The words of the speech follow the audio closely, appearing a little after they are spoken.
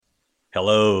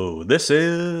Hello, this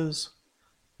is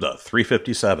the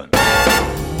 357.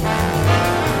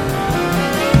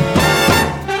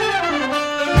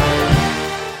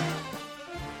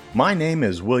 My name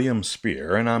is William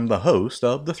Spear, and I'm the host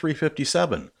of the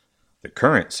 357. The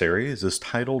current series is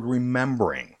titled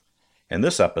Remembering. In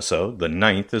this episode, the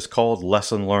 9th, is called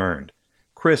Lesson Learned.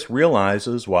 Chris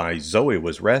realizes why Zoe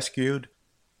was rescued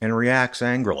and reacts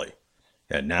angrily.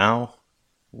 And now,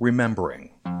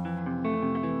 Remembering.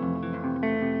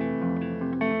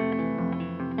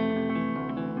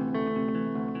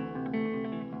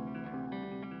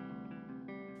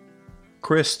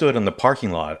 Chris stood in the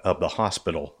parking lot of the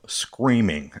hospital,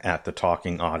 screaming at the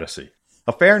talking Odyssey.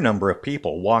 A fair number of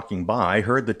people walking by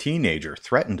heard the teenager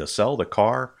threaten to sell the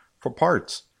car for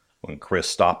parts. When Chris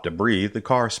stopped to breathe, the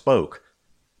car spoke.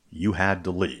 "You had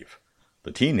to leave."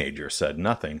 The teenager said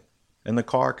nothing, and the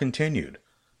car continued.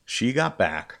 She got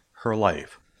back her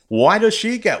life. "Why does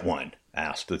she get one?"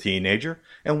 asked the teenager.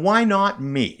 "And why not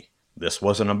me?" "This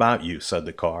wasn't about you," said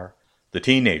the car. The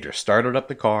teenager started up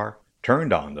the car,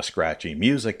 turned on the scratchy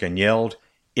music, and yelled,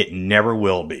 "It never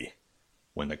will be."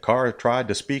 When the car tried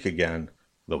to speak again,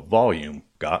 the volume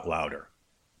got louder.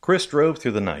 Chris drove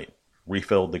through the night,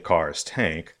 refilled the car's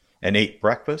tank, and ate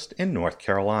breakfast in North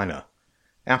Carolina.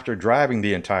 After driving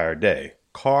the entire day,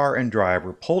 car and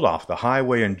driver pulled off the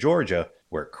highway in Georgia,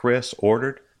 where Chris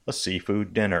ordered a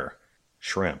seafood dinner: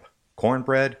 shrimp,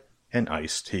 cornbread, and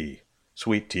iced tea.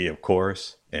 Sweet tea, of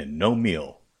course, and no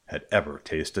meal had ever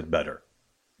tasted better.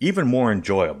 Even more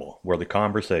enjoyable were the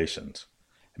conversations.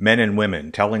 Men and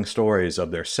women telling stories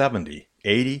of their 70,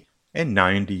 80, and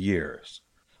 90 years.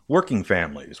 Working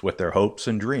families with their hopes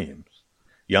and dreams.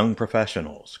 Young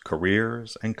professionals,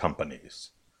 careers, and companies.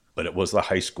 But it was the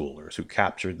high schoolers who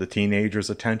captured the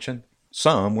teenagers' attention.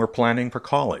 Some were planning for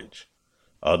college.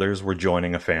 Others were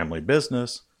joining a family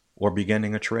business or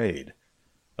beginning a trade.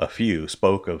 A few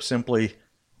spoke of simply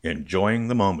enjoying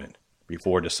the moment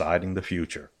before deciding the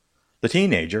future. The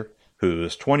teenager,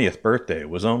 whose 20th birthday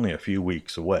was only a few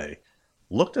weeks away,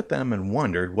 looked at them and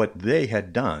wondered what they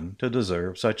had done to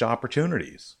deserve such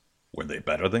opportunities. Were they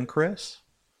better than Chris?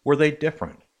 Were they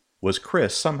different? Was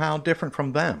Chris somehow different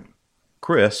from them?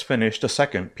 Chris finished a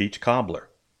second peach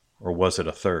cobbler, or was it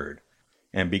a third,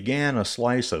 and began a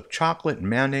slice of chocolate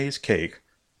mayonnaise cake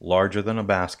larger than a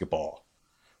basketball.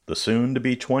 The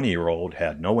soon-to-be 20-year-old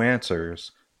had no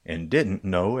answers and didn't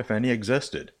know if any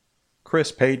existed.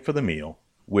 Chris paid for the meal,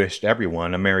 wished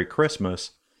everyone a Merry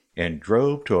Christmas, and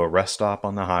drove to a rest stop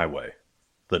on the highway.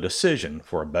 The decision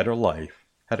for a better life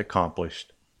had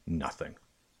accomplished nothing.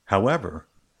 However,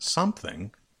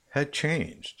 something had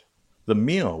changed. The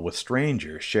meal with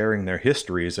strangers sharing their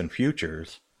histories and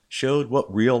futures showed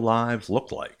what real lives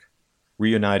looked like.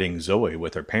 Reuniting Zoe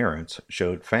with her parents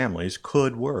showed families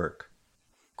could work.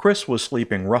 Chris was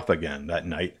sleeping rough again that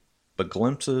night, but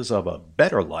glimpses of a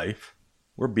better life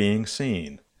were being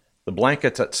seen. The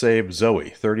blankets that saved Zoe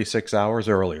 36 hours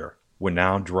earlier were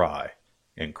now dry,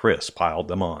 and Chris piled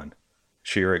them on.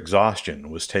 Sheer exhaustion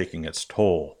was taking its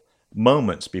toll.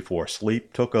 Moments before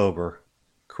sleep took over,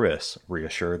 Chris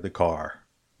reassured the car.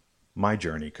 My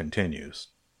journey continues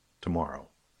tomorrow.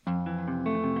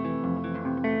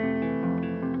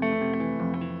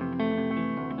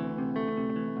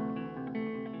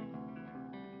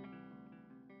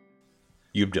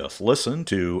 You've just listened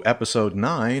to episode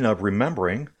 9 of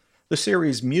Remembering. The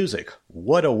series music,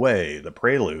 What a Way, the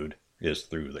prelude, is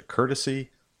through the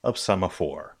courtesy of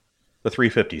Semaphore. The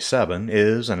 357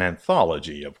 is an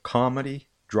anthology of comedy,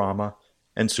 drama,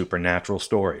 and supernatural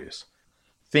stories.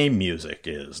 Theme music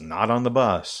is Not on the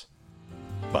Bus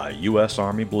by U.S.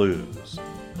 Army Blues.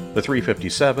 The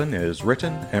 357 is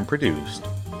written and produced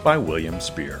by William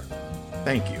Spear.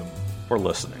 Thank you for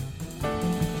listening.